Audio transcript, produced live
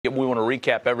we want to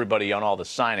recap everybody on all the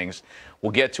signings.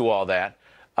 We'll get to all that.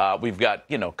 We've got,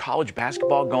 college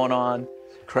basketball going on.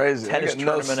 Crazy. Tennis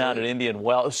tournament out at Indian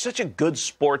Wells. It was such a good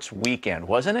sports weekend,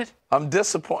 wasn't it? I'm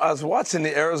disappointed. I was watching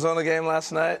the Arizona game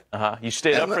last night. You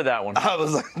stayed up for that one. I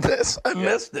was like this. I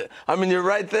missed it. I mean, you're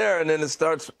right there, and then it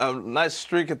starts a nice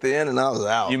streak at the end, and I was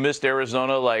out. You missed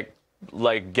Arizona like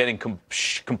getting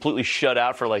completely shut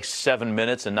out for like 7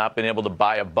 minutes and not being able to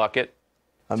buy a bucket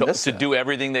to do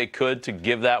everything they could to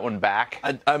give that one back.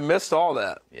 I missed all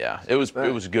that. Yeah, it was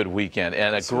a good weekend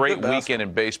and a great weekend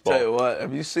in baseball. Tell you what,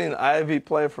 have you seen Ivy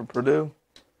play for Purdue?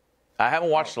 I haven't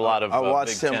watched a lot of. I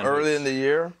watched him early in the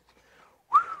year.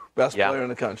 Best player in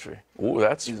the country. Ooh,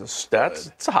 that's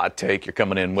a hot take you're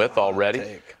coming in with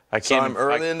already. I saw him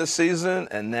early in the season,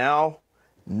 and now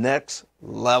next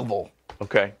level.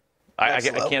 Okay. I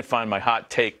can't find my hot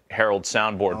take Herald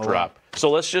soundboard drop. So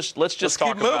let's just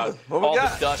talk about all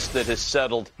the dust that has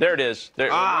settled. There it is. We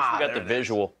got the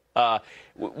visual.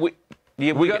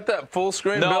 We got that full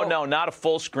screen? No, not a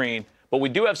full screen. But we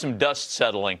do have some dust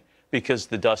settling because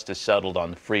the dust has settled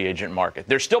on the free agent market.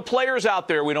 There's still players out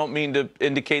there. We don't mean to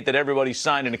indicate that everybody's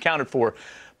signed and accounted for.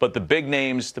 But the big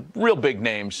names, the real big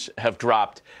names, have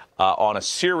dropped on a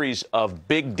series of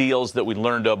big deals that we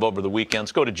learned of over the weekend.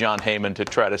 Let's go to John Heyman to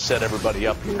try to set everybody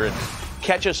up here and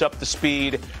catch us up to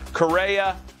speed.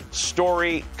 Correa,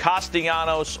 Story,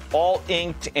 Castellanos, all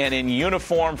inked and in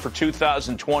uniform for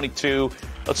 2022.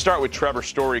 Let's start with Trevor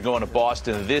Story going to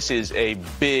Boston. This is a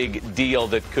big deal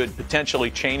that could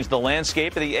potentially change the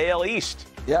landscape of the AL East.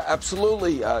 Yeah,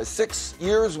 absolutely. 6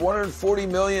 years, $140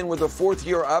 million with a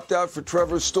fourth-year opt-out for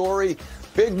Trevor Story.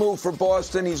 Big move for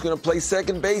Boston. He's going to play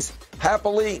second base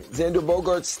happily. Xander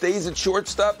Bogaerts stays at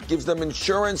shortstop, gives them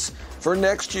insurance for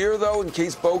next year, though, in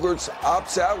case Bogaerts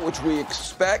opts out, which we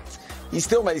expect. He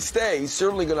still may stay. He's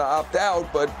certainly going to opt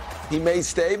out, but he may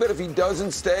stay. But if he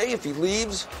doesn't stay, if he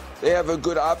leaves, they have a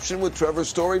good option with Trevor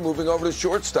Story moving over to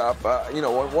shortstop.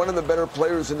 One of the better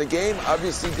players in the game.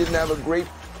 Obviously didn't have a great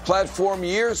platform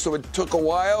year, so it took a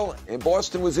while. And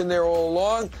Boston was in there all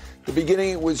along. The beginning,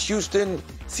 it was Houston,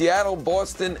 Seattle,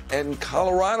 Boston, and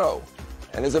Colorado.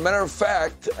 And as a matter of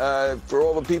fact, for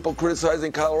all the people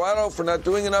criticizing Colorado for not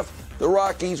doing enough, the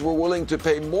Rockies were willing to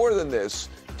pay more than this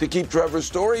to keep Trevor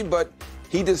Story, but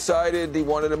he decided he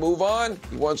wanted to move on.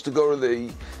 He wants to go to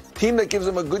the team that gives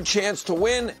him a good chance to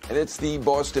win, and it's the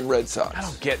Boston Red Sox. I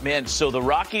don't get, man. So the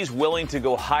Rockies willing to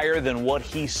go higher than what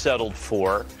he settled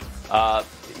for.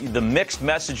 The mixed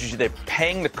messages, they're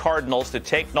paying the Cardinals to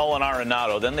take Nolan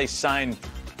Arenado. Then they signed,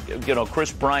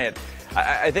 Chris Bryant.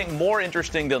 I think more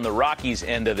interesting than the Rockies'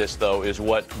 end of this, though, is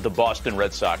what the Boston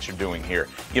Red Sox are doing here.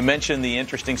 You mentioned the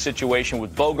interesting situation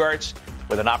with Bogaerts,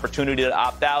 with an opportunity to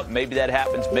opt out. Maybe that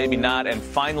happens, maybe not. And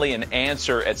finally, an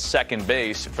answer at second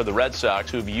base for the Red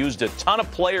Sox, who've used a ton of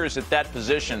players at that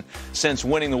position since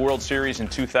winning the World Series in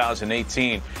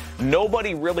 2018.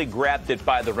 Nobody really grabbed it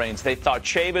by the reins. They thought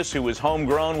Chavis, who was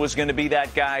homegrown, was going to be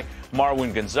that guy.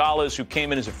 Marwin Gonzalez, who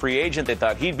came in as a free agent, they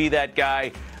thought he'd be that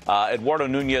guy. Eduardo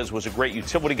Nunez was a great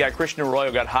utility guy. Christian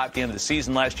Arroyo got hot at the end of the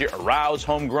season last year. Arrao's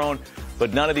homegrown.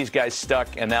 But none of these guys stuck,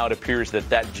 and now it appears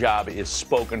that job is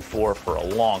spoken for a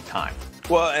long time.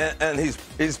 Well, and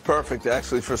he's perfect,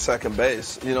 actually, for second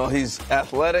base. He's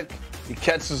athletic. He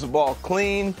catches the ball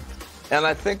clean. And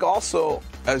I think also,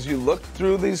 as you look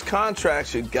through these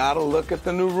contracts, you got to look at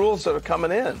the new rules that are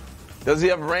coming in. Does he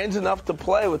have range enough to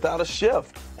play without a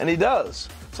shift? And he does.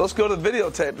 So let's go to the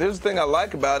videotape. Here's the thing I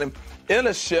like about him. In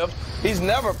a shift, he's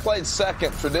never played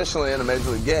second traditionally in a Major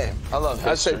League game. I love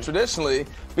history. I say traditionally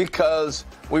because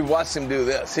we've watched him do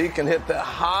this. He can hit the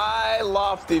high,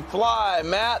 lofty fly.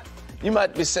 Matt, you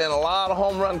might be seeing a lot of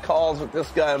home run calls with this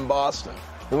guy in Boston.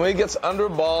 And when he gets under a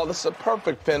ball, this is a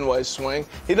perfect Fenway swing.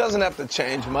 He doesn't have to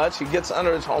change much. He gets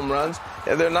under his home runs.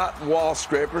 And they're not wall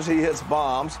scrapers. He hits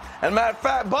bombs. And matter of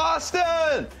fact,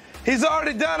 Boston, he's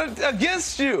already done it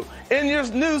against you in your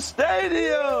new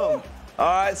stadium. All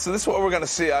right, so this is what we're going to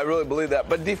see. I really believe that.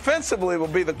 But defensively will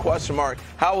be the question mark.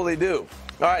 How will he do?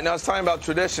 All right, now it's talking about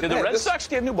tradition. Did the Red Sox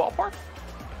get a new ballpark?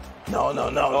 No.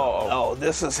 Oh,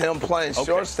 this is him playing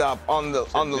shortstop on the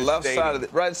left side of the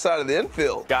right side of the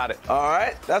infield. Got it. All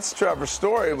right, that's Trevor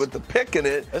Story with the pick in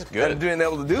it. That's good. And being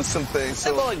able to do some things.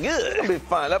 So that boy good. He'll be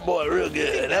fine. That boy real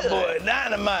good. That boy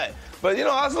dynamite. But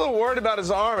I was a little worried about his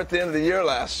arm at the end of the year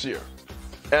last year.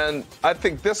 And I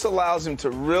think this allows him to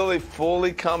really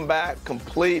fully come back,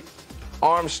 complete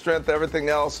arm strength, everything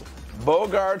else.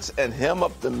 Bogaerts and him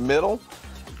up the middle.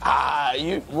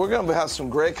 We're going to have some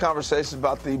great conversations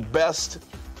about the best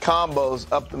combos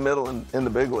up the middle in the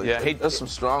big league. Yeah, there's some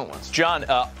strong ones. John,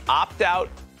 opt-out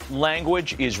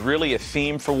language is really a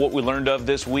theme for what we learned of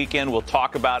this weekend. We'll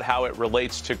talk about how it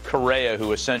relates to Correa,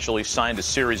 who essentially signed a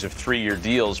series of 3-year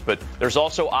deals. But there's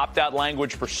also opt-out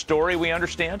language for Story, we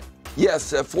understand?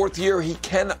 Yes, fourth year he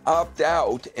can opt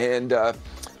out, and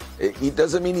it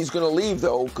doesn't mean he's going to leave,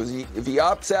 though, because if he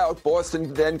opts out,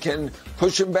 Boston then can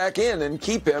push him back in and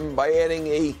keep him by adding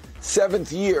a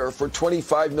 7th year for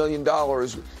 $25 million.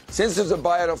 Since there's a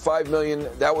buyout of $5 million,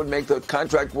 that would make the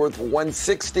contract worth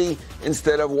 $160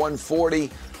 instead of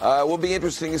 $140. Will be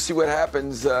interesting to see what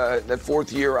happens that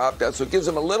 4th year opt-out. So it gives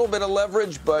him a little bit of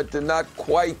leverage, but not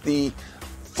quite the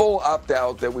full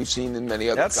opt-out that we've seen in many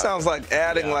other That sounds like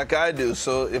adding like I do.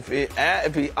 So if he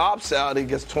opts out, he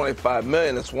gets $25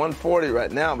 million. It's $140 right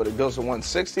now, but it goes to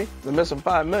 $160. They're missing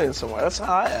 $5 million somewhere. That's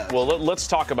how I add. Well, let's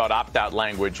talk about opt-out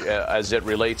language as it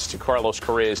relates to Carlos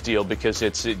Correa's deal, because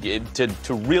to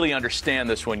really understand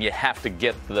this one, you have to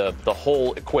get the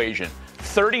whole equation.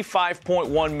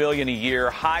 $35.1 million a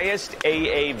year, highest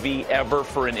AAV ever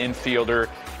for an infielder.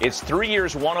 It's 3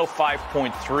 years,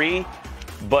 $105.3.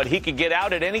 But he could get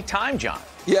out at any time, John.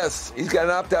 Yes, he's got an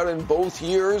opt-out in both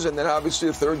years, and then obviously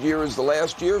the 3rd year is the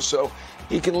last year, so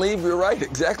he can leave, you're right,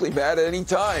 exactly, Matt, at any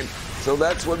time. So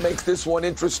that's what makes this one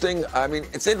interesting. I mean,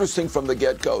 it's interesting from the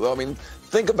get-go, though. I mean,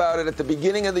 think about it. At the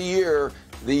beginning of the year,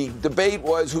 the debate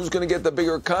was who's going to get the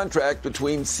bigger contract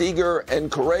between Seager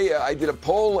and Correa. I did a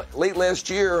poll late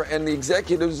last year, and the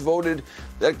executives voted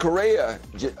that Correa,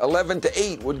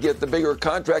 11-8, would get the bigger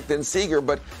contract than Seager.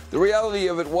 But the reality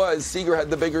of it was Seager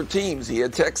had the bigger teams. He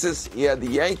had Texas, he had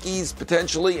the Yankees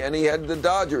potentially, and he had the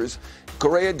Dodgers.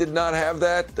 Correa did not have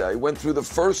that. He went through the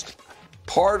first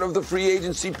part of the free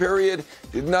agency period,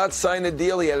 did not sign a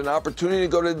deal. He had an opportunity to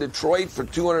go to Detroit for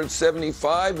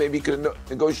 $275. Maybe he could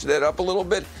negotiate that up a little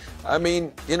bit. I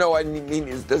mean,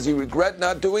 does he regret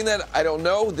not doing that? I don't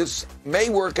know. This may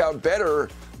work out better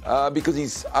because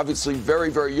he's obviously very,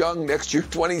 very young. Next year,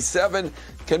 27,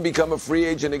 can become a free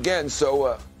agent again.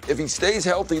 So if he stays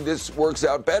healthy, this works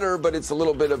out better, but it's a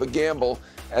little bit of a gamble,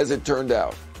 as it turned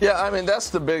out. Yeah, I mean,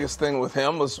 that's the biggest thing with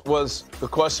him was the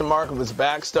question mark of his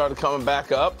back started coming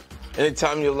back up.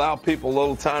 Anytime you allow people a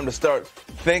little time to start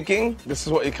thinking, this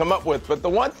is what you come up with. But the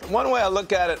one way I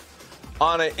look at it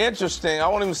on an interesting, I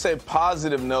won't even say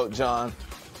positive note, John,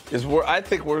 is where I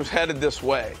think we're headed this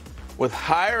way with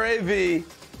higher AV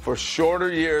for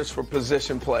shorter years for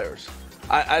position players.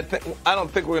 I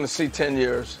don't think we're going to see 10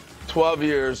 years. 12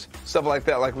 years, stuff like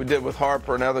that, like we did with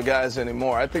Harper and other guys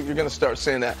anymore. I think you're going to start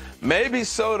seeing that. Maybe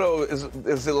Soto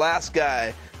is the last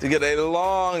guy to get a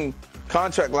long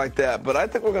contract like that, but I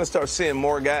think we're going to start seeing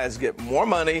more guys get more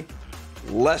money,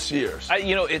 less years.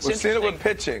 It's We've seen it with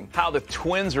pitching. How the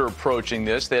Twins are approaching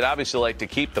this. They'd obviously like to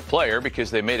keep the player because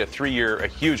they made a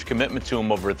huge commitment to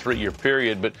him over a 3-year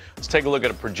period. But let's take a look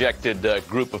at a projected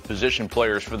group of position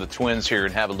players for the Twins here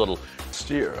and have a little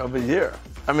year of a year.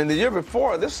 I mean, the year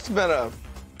before, this has been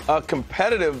a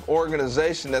competitive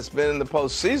organization that's been in the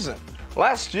postseason.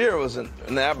 Last year was an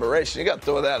aberration. You got to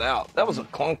throw that out. That was a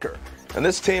clunker. And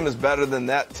this team is better than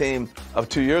that team of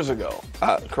 2 years ago.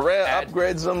 Correa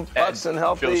upgrades them, Buxton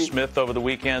healthy. Joe Smith over the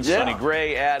weekend. Yeah. Sonny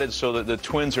Gray added so that the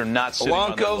Twins are not sitting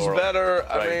on their laurels. better.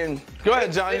 Right. I mean, go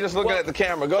ahead, John. You're just looking at the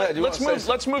camera. Go ahead.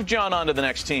 Let's move John on to the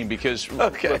next team because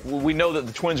we know that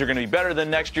the Twins are going to be better than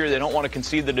next year. They don't want to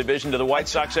concede the division to the White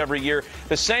Sox every year.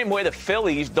 The same way the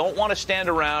Phillies don't want to stand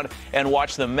around and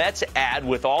watch the Mets add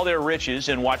with all their riches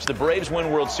and watch the Braves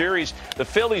win World Series. The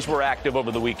Phillies were active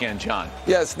over the weekend, John.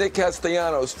 Yes, Nick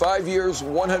Castellanos, 5 years,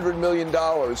 $100 million.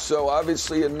 So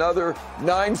obviously another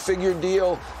 9-figure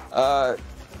deal.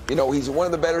 He's one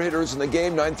of the better hitters in the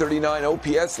game, 939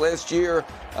 OPS last year.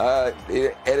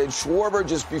 Added Schwarber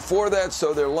just before that,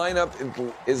 so their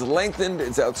lineup is lengthened.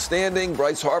 It's outstanding.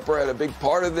 Bryce Harper had a big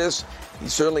part of this. He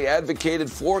certainly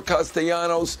advocated for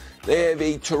Castellanos. They have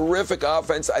a terrific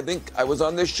offense. I think I was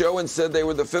on this show and said they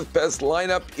were the 5th best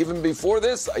lineup even before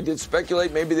this. I did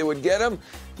speculate maybe they would get him.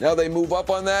 Now they move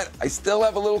up on that. I still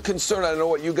have a little concern. I don't know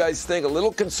what you guys think. A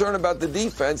little concern about the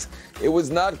defense. It was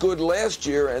not good last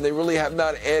year, and they really have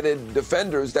not added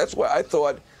defenders. That's why I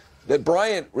thought that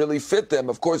Bryant really fit them.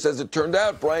 Of course, as it turned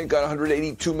out, Bryant got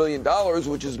 $182 million,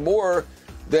 which is more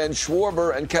than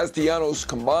Schwarber and Castellanos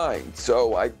combined.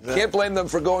 So I can't blame them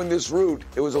for going this route.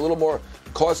 It was a little more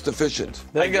cost efficient.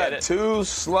 They got 2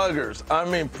 sluggers,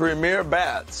 premier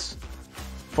bats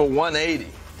for $180.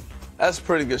 That's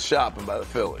pretty good shopping by the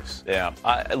Phillies. Yeah.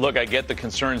 Look, I get the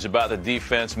concerns about the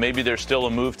defense. Maybe there's still a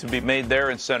move to be made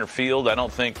there in center field. I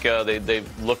don't think they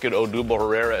look at Odubel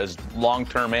Herrera as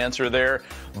long-term answer there.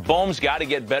 Bohm's got to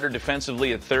get better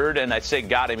defensively at third, and I say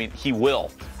got, I mean, he will.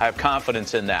 I have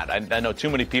confidence in that. I know too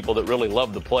many people that really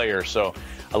love the player, so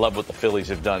I love what the Phillies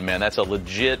have done, man. That's a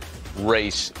legit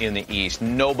race in the East.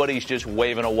 Nobody's just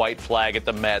waving a white flag at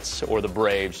the Mets or the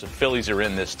Braves. The Phillies are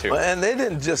in this, too. And they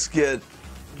didn't just get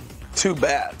 2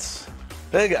 bats.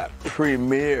 They got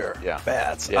premier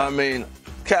bats. Yeah. I mean,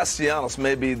 Castellanos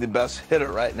may be the best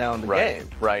hitter right now in the game.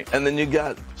 Right. And then you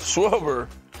got Schwarber,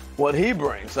 what he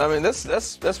brings. I mean,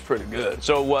 that's pretty good.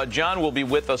 So John will be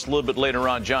with us a little bit later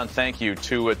on. John, thank you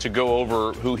to go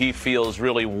over who he feels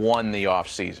really won the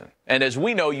offseason. And as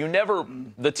we know,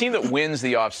 the team that wins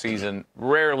the offseason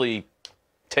rarely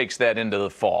takes that into the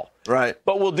fall. Right.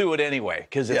 But we'll do it anyway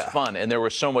because it's fun, and there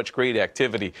was so much great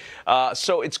activity.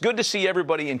 So it's good to see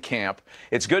everybody in camp.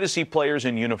 It's good to see players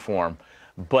in uniform.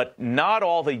 But not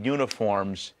all the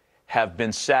uniforms have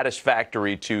been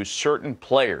satisfactory to certain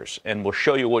players, and we'll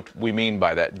show you what we mean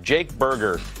by that. Jake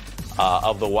Berger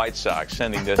of the White Sox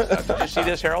sending this out. Did you see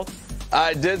this, Harold?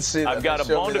 I did see that. I've got a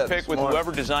bone to pick with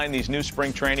whoever designed these new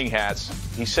spring training hats.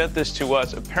 He sent this to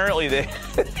us. Apparently,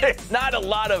 there's not a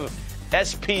lot of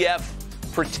SPF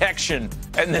protection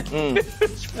and then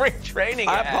spring training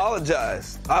hat. I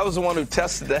apologize. I was the one who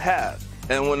tested the hat,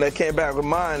 and when they came back with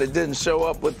mine, it didn't show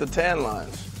up with the tan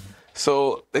lines.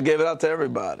 So they gave it out to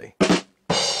everybody.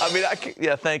 I mean,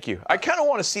 yeah, thank you. I kind of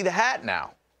want to see the hat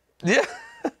now. Yeah.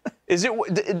 Is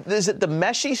it the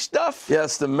meshy stuff? Yeah,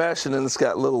 it's the mesh, and then it's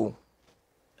got little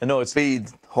bead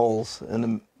holes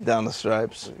down the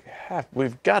stripes.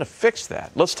 We've got to fix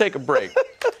that. Let's take a break.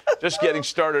 Just getting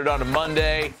started on a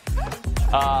Monday.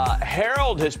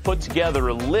 Harold has put together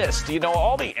a list. You know,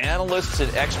 all the analysts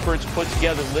and experts put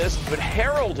together lists, but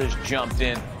Harold has jumped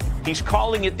in. He's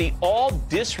calling it the All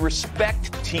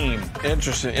Disrespect Team.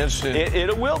 Interesting.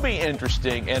 It will be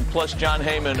interesting. And plus John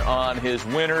Heyman on his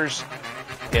winners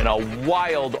in a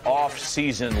wild off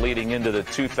season leading into the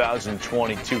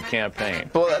 2022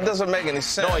 campaign. Well, that doesn't make any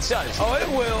sense. No, it does. Oh, it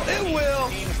will. It will.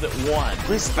 Teams that won.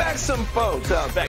 Respect some folks out there.